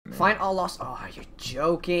Find all lost. Oh, you're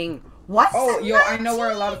joking. What? Oh, yo, I know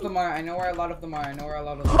where a lot of them are. I know where a lot of them are.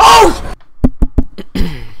 Oh!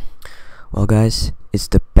 Well, guys, it's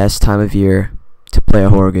the best time of year to play a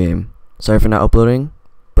horror game. Sorry for not uploading,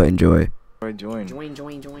 but enjoy.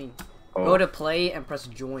 Join. Oh. Go to play and press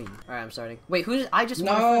join. Alright, I'm starting. Wait, who's? I just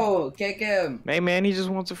No, kick him. Hey man, he just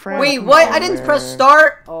wants a friend. Wait, Come what? on, I didn't man. press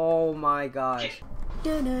start. Oh my gosh.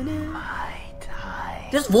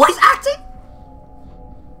 There's voice acting?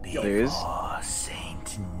 There is.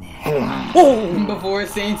 Before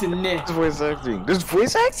Saint and Nick. There's voice acting. There's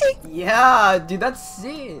voice acting? Yeah, dude, that's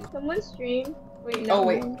sick. Someone stream. Wait, Oh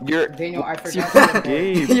wait, You're Daniel, I You're forgot. in the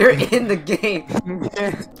game. You're in the game.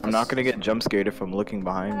 I'm not gonna get jump scared if I'm looking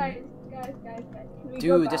behind me. Guys. Can we go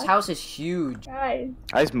Dude, this back? house is huge. Guys.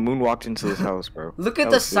 I just moonwalked into this house, bro. Look at That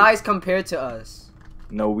the was sick. size compared to us.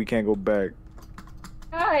 No, we can't go back.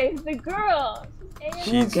 Guys, the girl.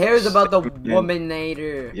 Who cares about the Yeah.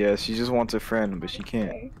 woman-nator? Yeah, she just wants a friend, but she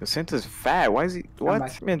can't. The Santa's fat. Why is he? What?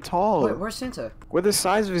 back. Man, tall. Wait, where's Santa? We're the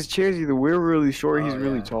size of his chairs. Either we're really short, he's Oh,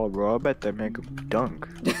 really yeah. tall, bro. I bet that man could dunk.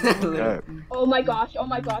 Literally. Yeah. Oh my gosh,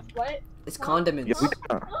 what? It's condiments.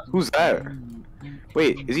 Yeah, who's that?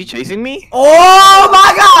 Wait, is he chasing me? Oh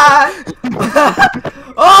my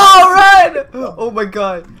god! Oh, run! Oh my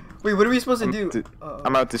god. Wait, what are we supposed to do?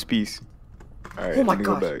 I'm out this piece. Alright, Oh my let me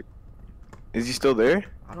go gosh. back. Is he still there?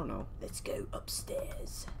 I don't know. Let's go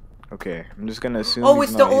upstairs. Okay, I'm just gonna assume. Oh, he's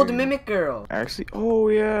it's the not old here. mimic girl. Actually, oh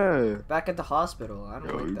yeah. Back at the hospital. I don't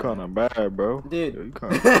Yo, like you that. kinda bad, bro. Dude. Yo, you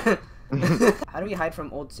kinda... How do we hide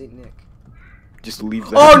from old Saint Nick? Just leave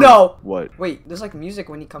the Oh house. no! What? Wait, there's like music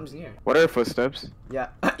when he comes near. What are footsteps? Yeah.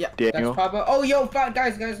 Yeah. Daniel? That's probably. Oh, yo,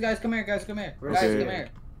 guys, come here, guys, come here. Where's Guys, he? come here.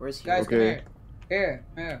 Where's he? Guys, come Okay. here.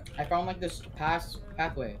 Here. I found like this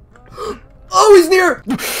pathway. Oh, he's near!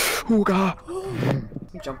 Oh god.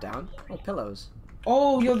 He jumped down. Oh, pillows.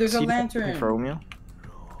 Oh, yo, there's a See that lantern. for Romeo?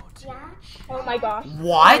 Oh my gosh.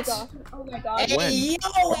 What? Oh my gosh. When? Yo,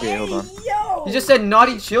 Okay, hold on. yo. He just said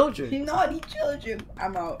naughty children. Naughty children.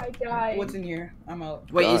 I'm out. I died. What's in here? I'm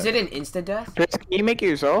out. Wait, God. is it an insta death? Chris, can you make it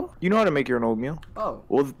yourself? You know how to make your own oatmeal? Oh.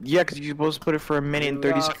 Well, yeah, because you're supposed to put it for a minute and 30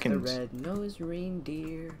 Rudolph seconds. The red-nosed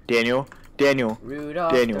reindeer. Daniel,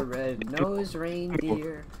 Rudolph Daniel. the red-nosed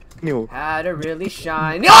reindeer Daniel. had a really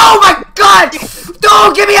shiny. Oh my god!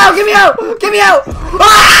 No, get me out! Get me out! Get me out!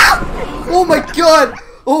 Ah! Oh my god!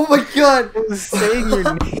 Oh my god! I was saying your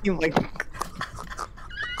name like.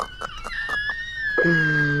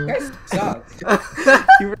 You guys suck.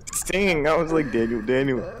 You were singing. I was like Daniel.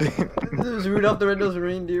 This is Rudolph the red-nosed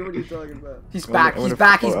reindeer. What are you talking about? He's I back. wanna He's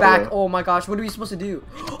back. He's back. follow. Oh my gosh! What are we supposed to do?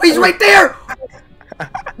 Oh, he's right there!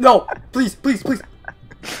 No! Please! Please! Please!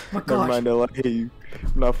 Oh my Never gosh! mind, Ella. I hate you.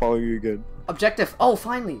 I'm not following you again. Objective. Oh,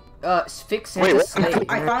 finally. Fix Wait, Santa's what? sleigh.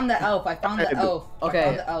 I found the elf. I found the elf. Okay. I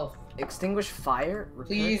found the elf. Extinguish fire.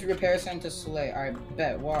 Please repair Santa's sleigh. Alright,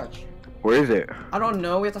 bet. Watch. Where is it? I don't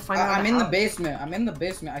know. We have to find out. I'm in the house. basement. I'm in the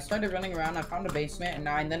basement. I started running around. I found a basement,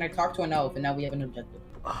 and then I talked to an elf, and now we have an objective.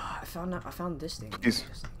 I found this thing. Please.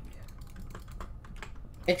 This thing,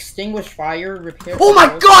 yeah. Extinguish fire. Repair. Oh my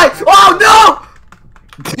god! Oh no!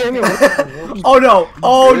 Daniel. Oh no!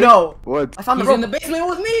 Oh Really? no! What? I found the He's in rope. the basement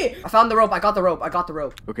with me. I found the rope. I got the rope. I got the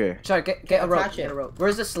rope. Okay. Sorry, get a rope. Attach it. Get a rope.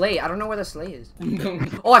 Where's the sleigh? I don't know where the sleigh is.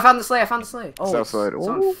 Oh, I found the sleigh. I found the sleigh. Oh, It's outside. it's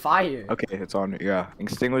Ooh. on fire. Okay, it's on. Yeah.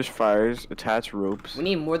 Extinguish fires. Attach ropes. We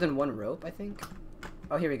need more than one rope, I think.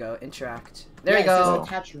 Oh, here we go. Interact. There Yeah, we it says go.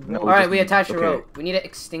 attach rope. No, All right, just we need- attached the okay. rope. We need to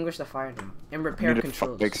extinguish the fire now and repair Need a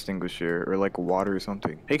controls. fire extinguisher or like water or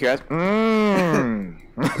something. Hey guys. Mmm.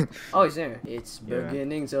 Oh, he's there. It's Yeah.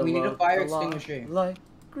 beginning to We need a look fire lot extinguisher. like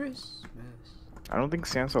Christmas. I don't think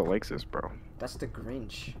Santa likes this, bro. That's the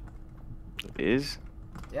Grinch. It is?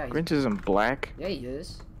 Yeah, Grinch isn't black. yeah, he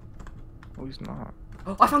is. Oh, he's not.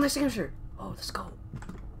 Oh, I found the extinguisher. Oh, let's go.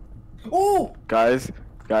 Oh! Guys,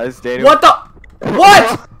 Daniel. What the?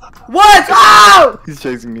 What? What? Oh! He's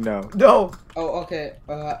chasing me now. No. Oh, okay.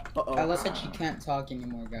 Uh-oh. Ella said she can't talk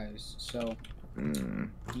anymore, guys. So, Mm,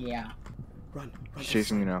 yeah. Run. he's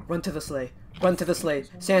chasing me now. Run to the sleigh. Run to the sleigh.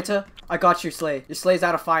 Santa, I got your sleigh. Your sleigh's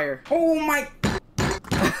out of fire. Oh my!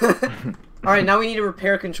 All right, now we need to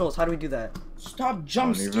repair controls. How do we do that? Stop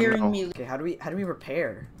jump even know. scaring me. Okay, how do we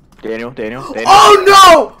repair? Daniel.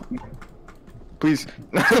 Oh no! Please,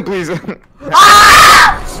 please.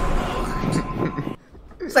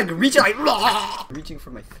 It's like reaching, reaching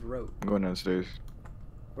for my throat. I'm going downstairs.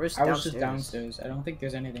 Where's I downstairs? was just downstairs. I don't think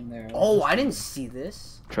there's anything there. Oh, I didn't see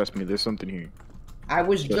this. Trust me, there's something here. I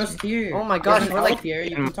was just here. Oh my gosh, There's an we're elf like- here.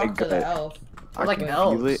 You can talk to the elf. We're like can feel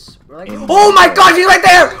elves. it We're like. in Oh my my- gosh, he's right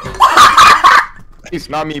there! Please,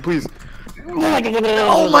 not me, please.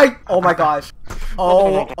 Oh my gosh.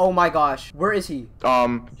 Oh my gosh. Where is he?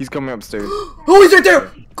 He's coming upstairs. Oh, he's right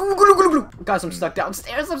there! Guys, I'm stuck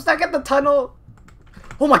downstairs. I'm stuck at the tunnel.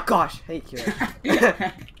 Oh my gosh. Hey,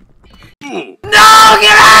 Kira. No,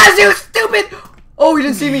 Kira, you stupid! Oh, he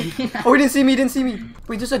didn't see me. Oh, he didn't see me. He didn't see me.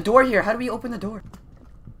 Wait, there's a door here. How do we open the door?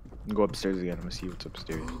 Go upstairs again. I'm gonna see what's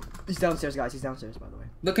upstairs. He's downstairs, guys. He's downstairs, by the way.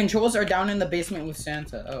 The controls are down in the basement with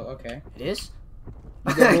Santa. Oh, okay. It is?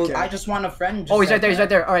 Well, I just want a friend. Oh, he's right there. He's right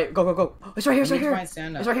there. All right, go, go, go. Oh, it's right here. It's I right need to here. find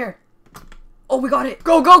Santa. It's right here. Oh, we got it.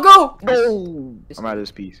 Go, go, go. No! I'm out of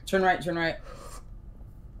this piece. Turn right, turn right.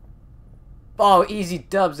 Oh, easy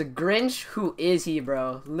dubs. The Grinch? Who is he,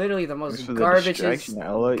 bro? Literally the most garbage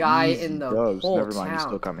guy in the whole Never mind, town. he's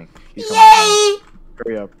still coming. He's Yay! coming.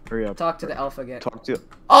 Hurry up, hurry up. Talk to the elf again. Talk to.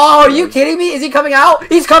 Oh, are you kidding me? Is he coming out?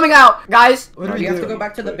 He's coming out, guys. What do we You have to do? go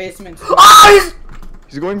back to the basement. Oh,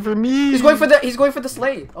 He's going for me. he's going for the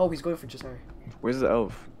sleigh. Oh, he's going for sorry. Where's the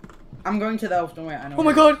elf? I'm going to the elf. Don't worry, I know. Oh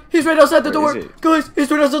my god, he's right outside the Where door. is it? Guys,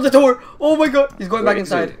 he's right outside the door. Oh my god, he's going Where back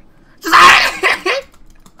is inside. it?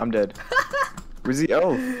 I'm dead. Where's the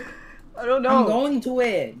elf? I don't I'm know. going to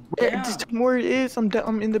it. Yeah. Just tell me where it is. I'm dead.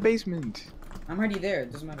 I'm in the basement. I'm already there.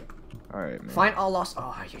 It doesn't matter. All right, man. Find all lost.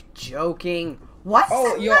 Oh, you're joking. What?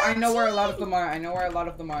 Oh, yo, I know where a lot of them are. I know where a lot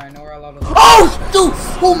of them are. I know where a lot of them are. Oh, dude.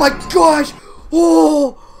 Oh my gosh.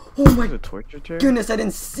 Oh my The torture chair? goodness, I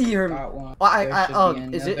didn't see her. Got one. Oh, There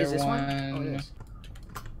should be is this another one? Oh, it is.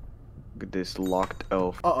 Look at this locked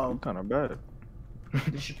elf. Uh-oh. Kind of bad.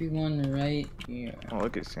 There should be one right here. Oh,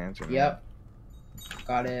 look at Santa. Man. Yep.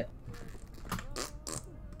 Got it.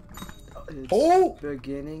 It's Oh!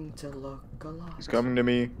 beginning to look a lot He's coming to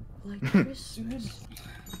me. like Christmas.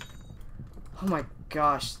 Oh my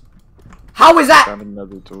gosh. How is that? Found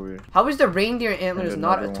another toy. How is the reindeer antlers And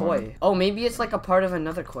not a another toy? one. Oh, maybe it's like a part of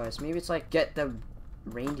another quest. Maybe it's like get the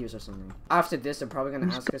reindeers or something. After this, they're probably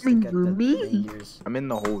gonna ask us to get the reindeers. I'm in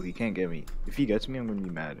the hole. He can't get me. If he gets me, I'm gonna be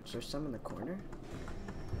mad. Is there some in the corner?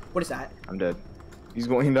 What is that? I'm dead. He's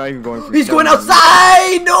going. He's not even going for. He's going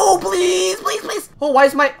outside! No, please, please, please! Oh, why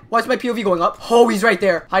is my POV going up? Oh, he's right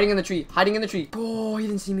there, hiding in the tree, hiding in the tree. Oh, he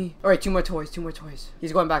didn't see me. All right, two more toys, two more toys.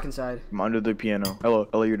 He's going back inside. I'm under the piano. Ella,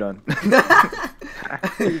 you're done. you're done.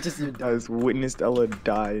 I just witnessed Ella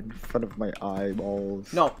die in front of my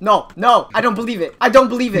eyeballs. No, no, no! I don't believe it. I don't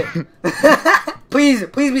believe it. Please,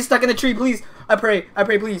 please be stuck in the tree, please. I pray,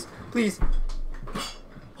 please, please.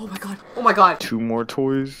 Oh my god, oh my god. 2 more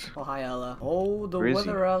toys. Oh, hi, Ella. Oh, the Where is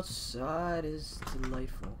weather outside is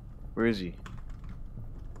delightful. Where is he?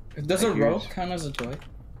 Does a Like yours. rope count as a toy?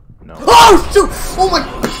 No. Oh, shoot! Oh my...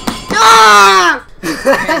 Ah!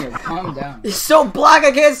 Daniel, calm down. He's so black,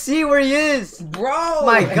 I can't see where he is. Bro!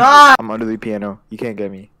 My god. I'm under the piano. You can't get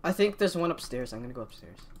me. I think there's one upstairs. I'm gonna go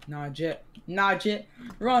upstairs. Nudge it.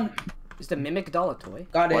 Run. Is the mimic doll a toy?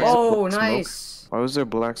 Got it. Why is it Oh, black smoke? nice. Why was there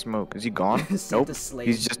black smoke? Is he gone? Santa's Nope. slave.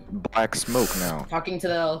 He's just black smoke now. Talking to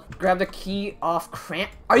the elf. Grab the key off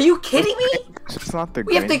Cramp. Are you kidding me? It's not the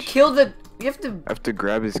We have to Grinch. kill the... We have to... I have to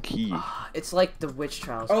grab his key. It's like the witch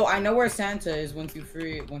trials. Oh, I know where Santa is once you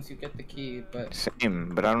get the key, but Same,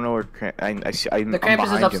 but I don't know where I see. The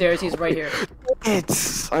Krampus is upstairs. He's right here.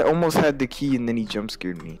 I almost had the key and then he jump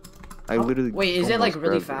scared me. I literally. Wait, is it like almost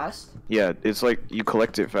really grabbed it. fast? Yeah, it's like you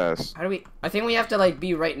collect it fast. How do we... I think we have to like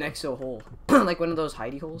be right next to a hole. Like one of those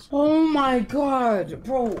hidey holes. oh my god,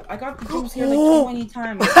 bro, I got the jump here Oh. like 20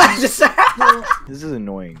 times. Just... This is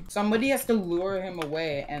annoying. Somebody has to lure him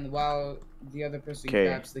away, and while the other person Okay,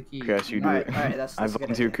 grabs the key. Crash, you do Alright, it. alright, that's I a good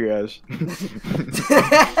volunteer, idea. Crash.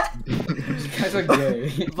 You guys are gay.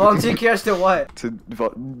 Volunteer cares to what?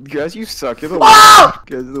 Crash, you suck. You're the Whoa! worst.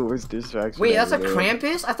 You're the worst distraction. Wait, that's a ever, though.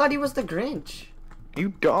 Krampus? I thought he was the Grinch. You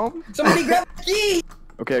dumb? Somebody grab the key!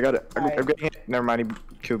 Okay, I got it. I'm Alright. getting it. Never mind,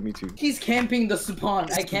 he killed me too. He's camping the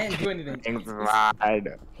spawn. I can't do anything. Thanks, right.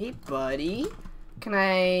 Hey, buddy. Can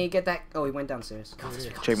I get that? Oh, he went downstairs.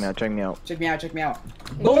 Check me out, check me out. Check me out, check me out.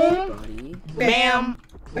 Hey, Boom! buddy. Bam!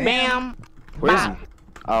 Bam! Where is he?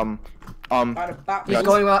 Bada bop. He's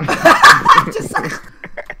going well. Just like...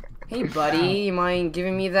 Hey, buddy. You mind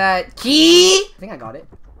giving me that key? I think I got it.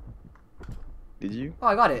 Did you? Oh,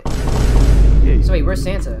 I got it. Yeah. So wait, where's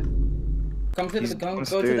Santa? Come to He's the go to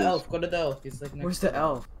downstairs. the elf. Go to the elf. He's like next Where's to the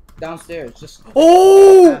elf? downstairs. Just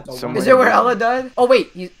Oh! Somewhere Is it where in Ella died? Oh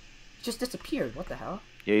wait, he just disappeared. What the hell?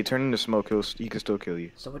 Yeah, he turned into smoke. He can still kill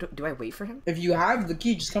you. So what do I wait for him? if you have the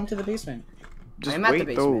key, just come to the basement. Just I'm at wait the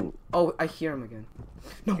basement. Oh, I hear him again.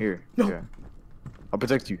 No. though. Here. No. Yeah. I'll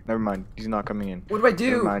protect you. Never mind. He's not coming in. What do I Never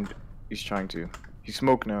do? mind. He's trying to. He's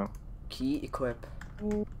smoke now. Key equip.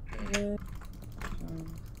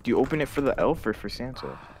 Do you open it for the elf or for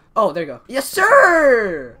Santa? Oh, there you go. Yes,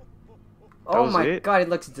 sir. Oh was my it? god, it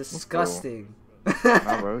looks disgusting.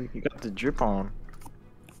 Nah, bro, you got the drip on.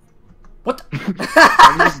 What?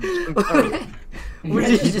 How do you What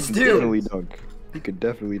did you just do? Definitely dunk. You could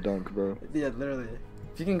definitely dunk, bro. Yeah, literally.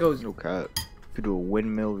 If you can go. No cap. You could do a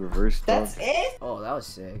windmill reverse dunk. That's it? Oh, that was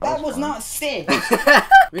sick. That was fun. not sick.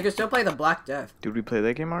 We can still play the Black Death. Did we play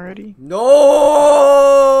that game already? No!